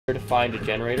to find the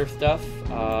generator stuff.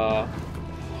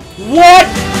 What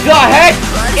the heck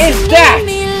is that?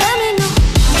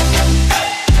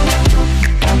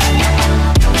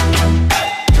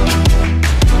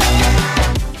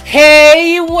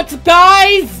 Hey, what's up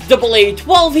guys?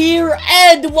 AA12 here,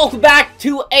 and welcome back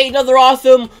to another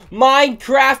awesome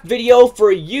Minecraft video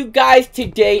for you guys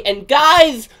today. And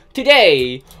guys,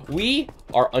 today we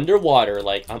are underwater.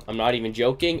 Like, I'm not even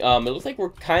joking. It looks like we're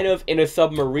kind of in a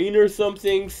submarine or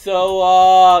something.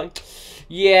 So,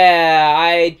 yeah,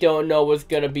 I don't know what's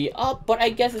gonna be up, but I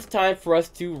guess it's time for us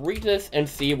to read this and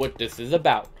see what this is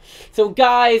about. So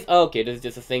guys, okay, this is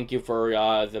just a thank you for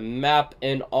the map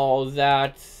and all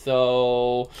that.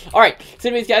 So, alright, so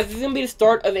anyways guys, this is gonna be the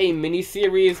start of a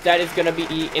mini-series that is gonna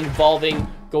be involving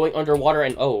going underwater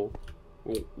and, oh,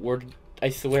 I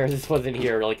swear this wasn't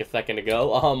here like a second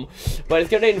ago. But it's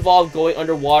gonna involve going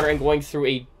underwater and going through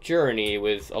a journey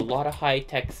with a lot of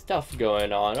high-tech stuff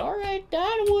going on. Alright,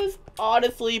 that was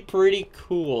honestly pretty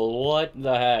cool. What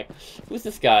the heck? Who's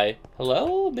this guy?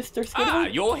 Hello, Mr. Skidward? Ah,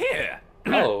 you're here.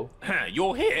 Oh.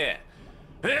 You're here.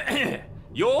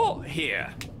 You're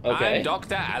here. Okay. I'm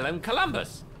Dr. Alan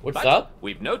Columbus. What's but up?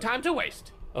 We've no time to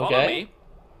waste. Okay.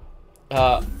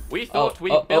 Follow me. We thought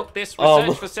we built this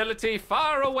research facility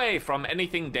far away from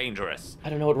anything dangerous.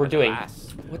 I don't know what we're doing.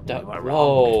 Alas, What the? we were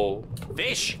Whoa. wrong.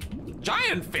 Fish.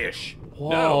 Giant fish. Whoa.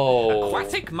 No,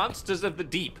 aquatic monsters of the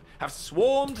deep have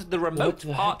swarmed the remote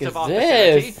parts of our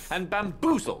this? facility and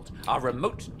bamboozled our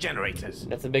remote generators.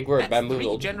 That's a big word, That's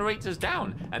bamboozled. 3 generators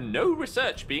down and no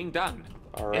research being done.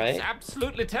 Alright. It's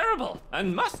absolutely terrible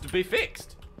and must be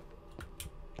fixed.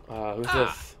 Who's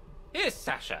this? Here's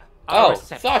Sasha. Oh,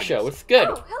 Sasha, what's good?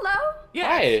 Oh, hello. Yes,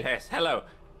 Hi. yes, hello.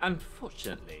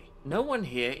 Unfortunately, no one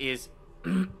here is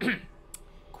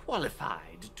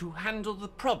qualified to handle the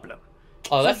problem.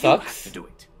 Oh, that so you sucks. have to do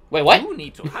it. Wait, what? You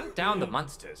need to hunt down the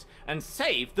monsters and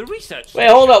save the research. Wait,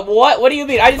 hold up. What? What do you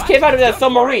mean? I just came out of that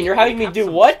submarine. You're having me do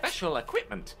what? Special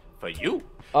equipment for you.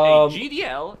 A Um,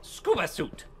 GDL scuba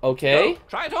suit. Okay. Go,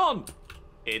 try it on.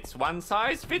 It's one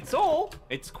size fits all.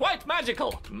 It's quite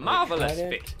magical. Marvelous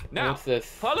Okay. fit. Now, What's this?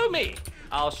 follow me.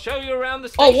 I'll show you around the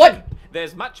station. Oh, what?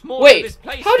 There's much more Wait, to this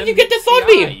place how did than you get meets this on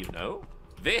the me? eye, you know?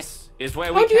 This is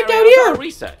where How'd we you get carry down out here? our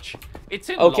research. It's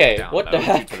in Okay, lockdown what the mode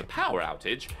due heck? to the power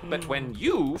outage, but when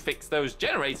you fix those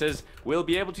generators, we'll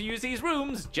be able to use these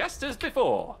rooms just as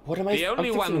before. What am I- The I'm only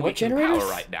fixing one we what can generators?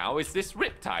 power right now is this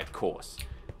Riptide course.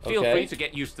 Feel Okay. free to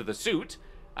get used to the suit.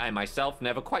 I myself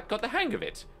never quite got the hang of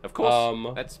it. Of course,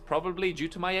 that's probably due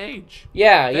to my age.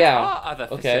 Yeah, There yeah. are other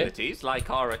Okay. facilities, like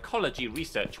our ecology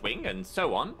research wing and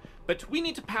so on, but we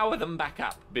need to power them back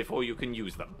up before you can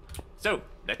use them. So,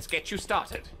 let's get you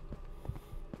started.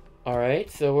 Alright,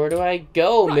 so where do I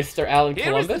go, Right. Mr. Alan Here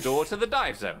Columbus? is the door to the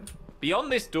dive zone.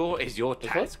 Beyond this door is your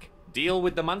task. Deal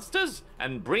with the monsters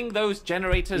and bring those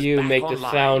generators You back make online.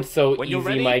 this sound so When you're easy,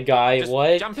 ready, my guy. just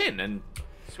What? jump in and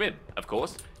swim, of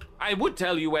course. I would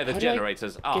tell you where the How do I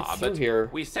generators are, through but here?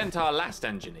 we sent our last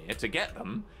engineer to get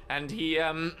them, and he,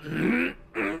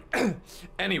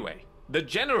 Anyway, the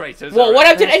generators Well, are what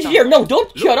at happened to their engineer? site. No, don't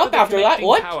Look shut for up the after that. connecting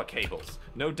What? Power cables.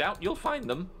 No doubt you'll find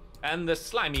them. And the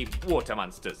slimy water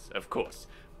monsters, of course.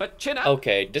 But chin up.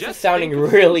 Okay, this is Just sounding think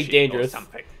of really sushi or dangerous.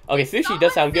 something. Okay, sushi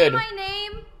does sound good. My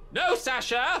name. No,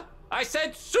 Sasha! I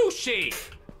said sushi!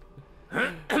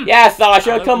 Yeah,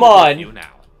 Sasha, I'll come open the door on. for you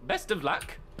now. Best of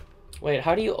luck. Wait,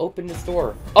 how do you open this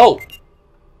door? Oh!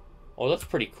 Oh, that's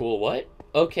pretty cool. What?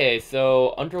 Okay,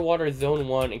 so underwater zone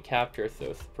 1 and capture.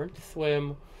 So sprint to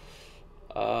swim.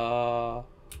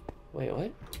 Wait,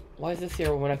 what? Why is this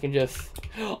here when I can just...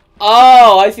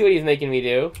 Oh, I see what he's making me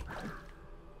do.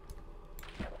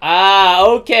 Ah,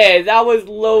 okay, that was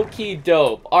low-key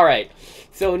dope. Alright,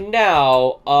 so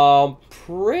now,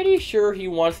 pretty sure he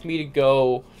wants me to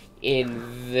go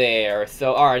in there.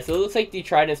 So, alright, so it looks like the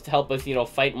tridents to help us, you know,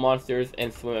 fight monsters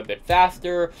and swim a bit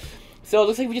faster. So it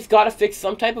looks like we just gotta fix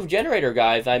some type of generator,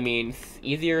 guys. I mean, it's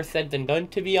easier said than done,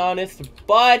 to be honest,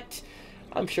 but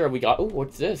I'm sure we got... Oh,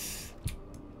 what's this?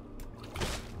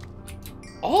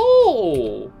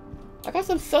 Oh! I got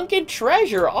some sunken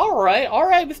treasure. Alright,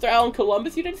 Mr. Alan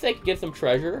Columbus. You didn't say I could get some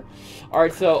treasure.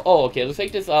 Alright, so... Oh, okay. Looks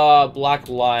like this, black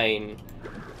line...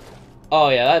 Oh,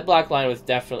 yeah, that black line was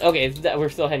definitely... Okay, we're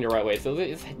still heading the right way. So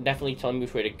it's definitely telling me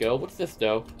which way to go. What's this,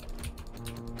 though?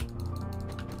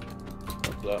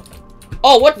 What's that?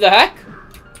 Oh, what the heck?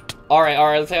 Alright,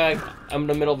 looks like I'm in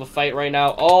the middle of a fight right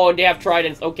now. Oh, they have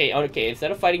tridents. Okay,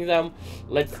 instead of fighting them,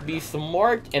 let's be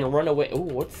smart and run away. Oh,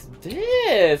 what's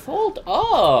this? Hold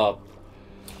up.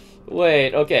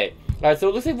 Wait, okay. Alright, so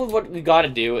it looks like what we gotta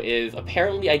do is,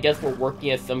 apparently, I guess we're working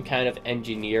as some kind of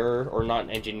engineer, or not an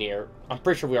engineer. I'm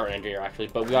pretty sure we are an engineer, actually,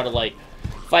 but we gotta, like,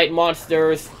 fight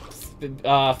monsters,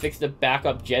 fix the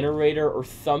backup generator, or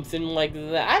something like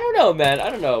that. I don't know, man,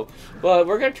 I don't know. But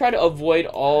we're gonna try to avoid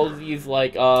all these,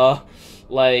 like,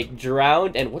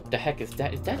 drowned, and what the heck is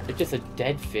that? Is that just a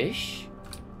dead fish?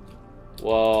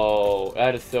 Whoa,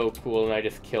 that is so cool, and I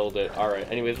just killed it.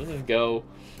 Alright, anyways, let's just go.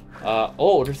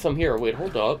 Oh, there's some here. Wait,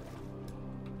 hold up.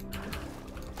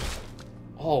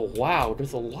 Oh, wow,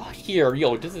 there's a lot here.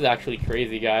 Yo, this is actually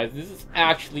crazy, guys. This is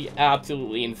actually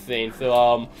absolutely insane. So,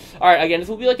 alright, again, this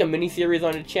will be like a mini-series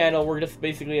on the channel. We're just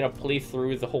basically gonna play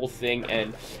through the whole thing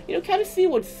and, you know, kind of see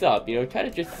what's up. You know, kind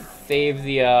of just save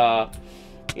the,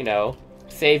 you know,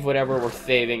 save whatever we're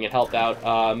saving and help out,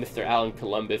 Mr. Alan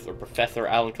Columbus or Professor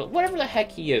Alan Columbus, whatever the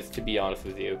heck he is, to be honest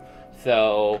with you.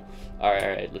 So,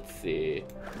 alright, let's see.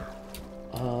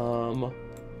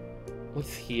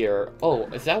 What's here? Oh,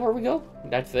 is that where we go?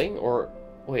 That thing? Or,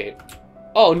 wait.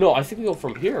 Oh, no, I think we go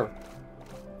from here.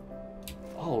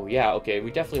 Oh, yeah, okay, we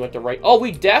definitely went the right... Oh,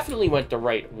 we definitely went the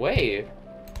right way.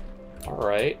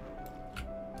 Alright.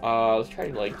 Let's try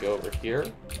to, like, go over here.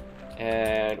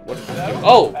 And, what is this?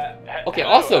 Oh! Okay,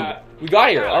 awesome! We got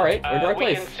here, alright, we're in the right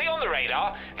place. We can see on the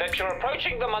radar that you're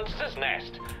approaching the monster's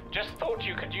nest. Just thought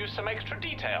you could use some extra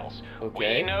details.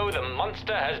 Okay. We know the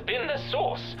monster has been the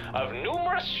source of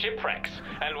numerous shipwrecks,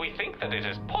 and we think that it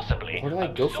has possibly Where do I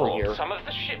go from here? absorbed some of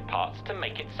the ship parts to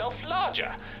make itself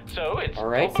larger. So it's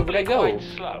Alright, so where'd I probably go?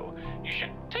 quite slow. You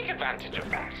should take advantage of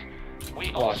that.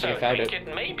 We Oh, I also think I found think it.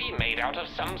 it may be made out of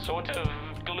some sort of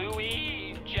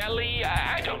gluey jelly.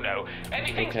 I don't know.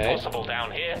 Anything's Okay. possible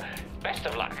down here. Best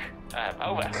of luck.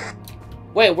 Over.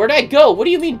 Wait, where'd I go? What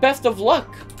do you mean, best of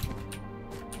luck?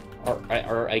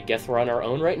 Or I guess we're on our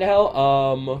own right now.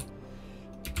 Oh,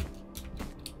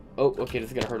 okay,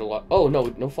 this is gonna hurt a lot. Oh,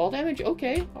 no fall damage?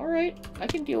 Okay, alright. I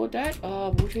can deal with that.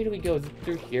 Which way do we go? Is it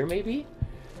through here, maybe?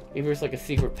 Maybe there's like a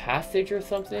secret passage or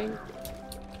something?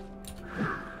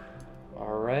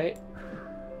 Alright.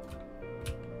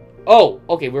 Oh,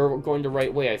 okay, we're going the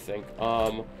right way, I think.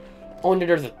 Oh, and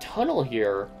there's a tunnel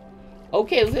here.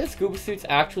 Okay, the scuba suit's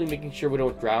actually making sure we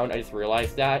don't drown. I just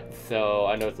realized that, so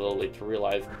I know it's a little late to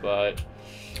realize, but...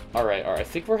 Alright, I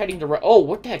think we're heading the right... Oh,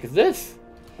 what the heck is this?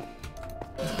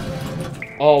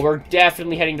 Oh, we're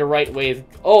definitely heading the right ways.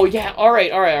 Oh, yeah,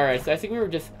 alright. So I think we were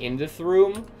just in this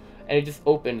room, and it just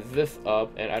opens this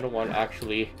up, and I don't want to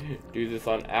actually do this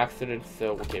on accident,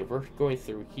 so, okay, we're going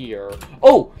through here.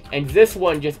 Oh, and this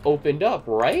one just opened up,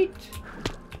 right?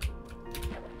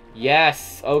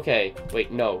 Yes, okay.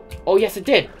 Wait, no. Oh, yes, it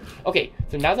did. Okay,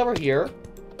 so now that we're here,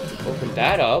 open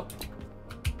that up,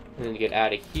 and then get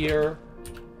out of here.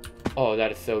 Oh,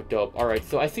 that is so dope. Alright,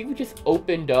 so I think we just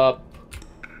opened up,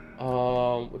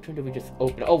 which one did we just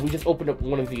open? Oh, we just opened up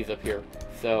one of these up here,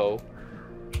 so...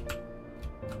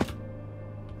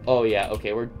 Oh, yeah,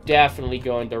 okay, we're definitely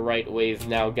going the right ways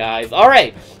now, guys.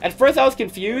 Alright, at first I was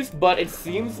confused, but it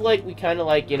seems like we kind of,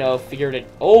 like, you know, figured it...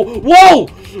 Oh, whoa!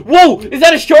 Whoa! Is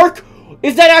that a shark?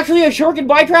 Is that actually a shark in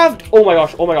Minecraft? Oh my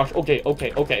gosh, okay.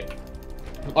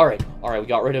 Alright, we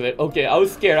got rid of it. Okay, I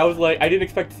was scared. I was like, I didn't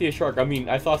expect to see a shark. I mean,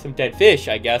 I saw some dead fish,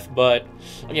 I guess, but...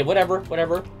 Okay, whatever.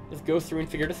 Let's go through and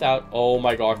figure this out. Oh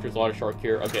my gosh, there's a lot of shark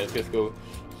here. Okay, let's just go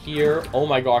here. Oh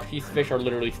my gosh, these fish are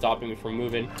literally stopping me from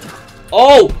moving.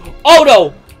 Oh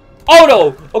no!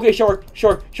 Okay, shark,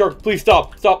 please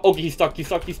stop. Okay, he's stuck.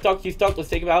 Let's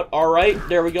take him out. Alright,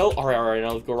 there we go. Alright,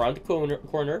 now let's go around the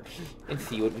corner and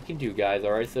see what we can do, guys.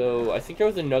 Alright, so I think there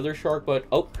was another shark, but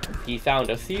oh, he found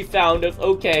us.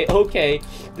 Okay,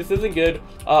 this isn't good.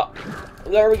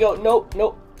 There we go. Nope.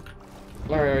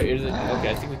 Alright, is it?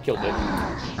 Okay, I think we killed it.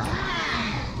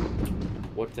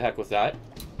 What the heck was that?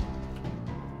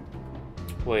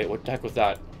 Wait, what the heck was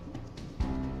that?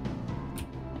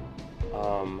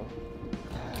 Are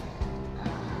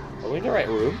we in the right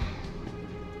room?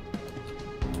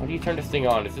 How do you turn this thing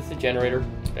on? Is this a generator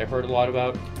I've heard a lot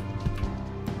about?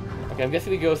 Okay, I'm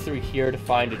guessing we go through here to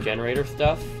find the generator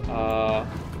stuff.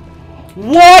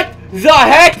 What the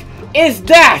heck is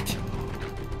that?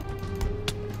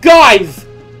 Guys!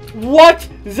 What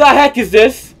the heck is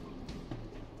this?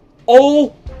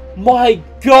 Oh my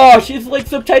gosh, it's like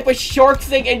some type of shark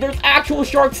thing, and there's actual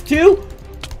sharks too?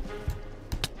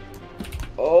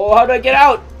 Oh, how do I get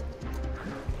out?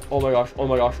 Oh my gosh,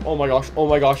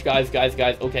 guys.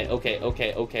 Okay.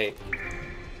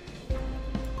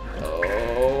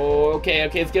 Oh, okay,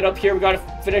 let's get up here. We gotta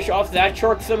finish off that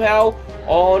shark somehow.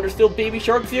 Oh, and there's still baby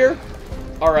sharks here.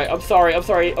 Alright, I'm sorry,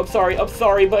 buddy.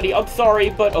 I'm sorry,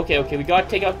 but okay, we gotta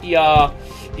take out the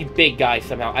big guy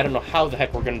somehow. I don't know how the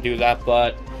heck we're gonna do that,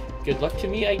 but good luck to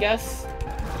me, I guess.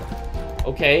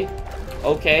 Okay.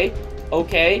 Okay.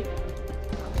 Okay.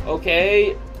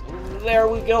 Okay. There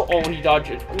we go. Oh, he dodged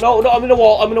it. No, no, I'm in a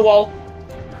wall. I'm in a wall.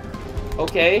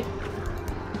 Okay.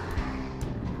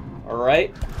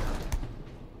 Alright.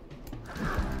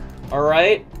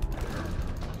 Alright.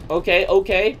 Okay,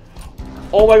 okay.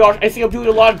 Oh my gosh, I think I'm doing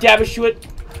a lot of damage to it.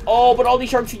 Oh, but all these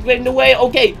sharks keep getting in the way.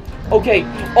 Okay. Okay.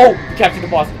 Oh, we captured the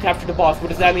boss. We captured the boss. What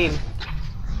does that mean?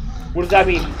 What does that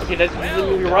mean? Okay, does that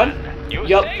mean we run?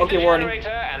 Yup. Okay, we're running.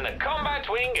 And the combat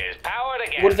wing is powered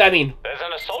again. What does that mean? There's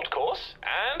an assault course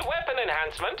and weapon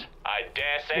enhancement. I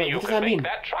dare say you could make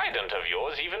that trident of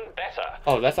yours even better.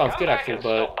 Oh, that sounds good actually,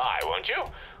 but... Stop by, won't you?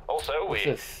 Also, we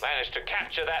managed to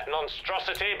capture that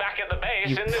monstrosity back at the base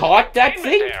you in this caught that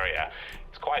thing? area.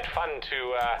 It's quite fun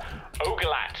to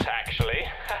oglat, actually.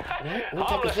 What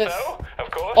type is this? Though, of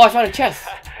course. Oh, I found a chest.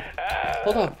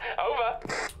 Hold up.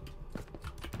 Over.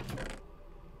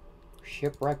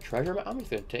 Shipwreck treasure map? I'm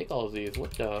just gonna take all of these.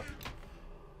 What the?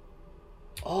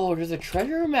 Oh, there's a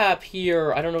treasure map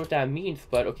here. I don't know what that means,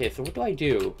 but okay, so what do I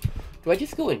do? Do I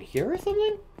just go in here or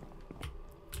something?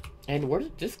 And where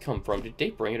did this come from? Did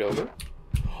they bring it over?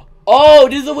 Oh,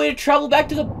 this is a way to travel back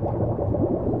to the...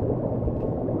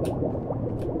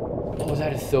 Oh,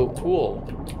 that is so cool.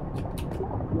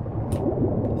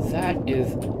 That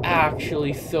is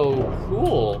actually so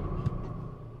cool.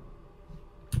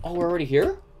 Oh, we're already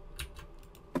here?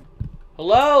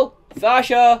 Hello?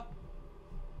 Sasha?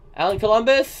 Alan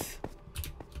Columbus?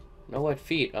 No wet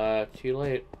feet. Too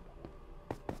late.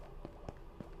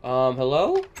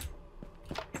 Hello?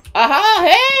 Aha!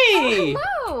 Hey! Oh,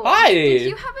 hello! Hi! Did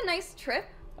you have a nice trip?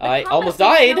 I almost The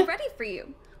combat died. is now ready for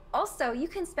you. Also, you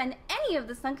can spend any of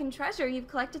the sunken treasure you've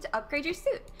collected to upgrade your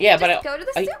suit. Yeah, Just go to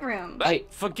the suit room.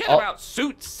 Forget about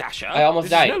suits, Sasha. I almost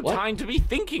died. There's no What? time to be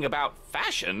thinking about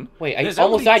fashion. Wait, I There's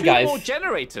almost only died, two guys. more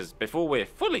generators before we're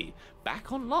fully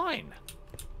back online.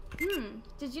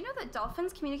 Did you know that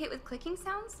dolphins communicate with clicking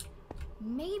sounds?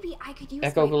 Maybe I could use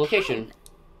Echo my location.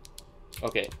 pen.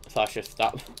 Okay, Sasha,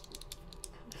 stop.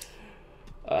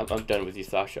 I'm done with you,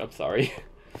 Sasha. I'm sorry.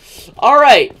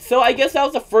 Alright, so I guess that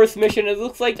was the first mission. It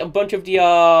looks like a bunch of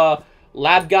the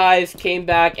lab guys came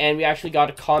back and we actually got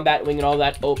a combat wing and all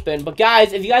that open. But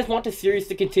guys, if you guys want the series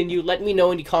to continue, let me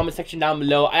know in the comment section down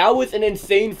below. I was an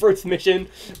insane first mission,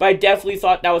 but I definitely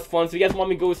thought that was fun. So if you guys want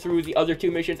me to go through the other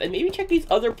two missions and maybe check these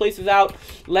other places out,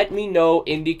 let me know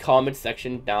in the comment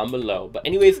section down below. But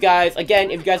anyways, guys,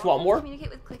 again, if you guys want more...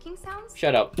 Communicate with clicking sounds?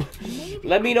 Shut up.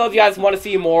 Let me know if you guys want to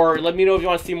see more. Let me know if you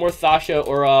want to see more Sasha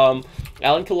or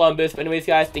Alan Columbus. But anyways,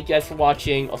 guys, thank you guys for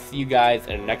watching. I'll see you guys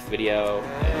in the next video.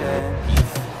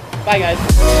 Bye,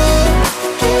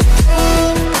 guys.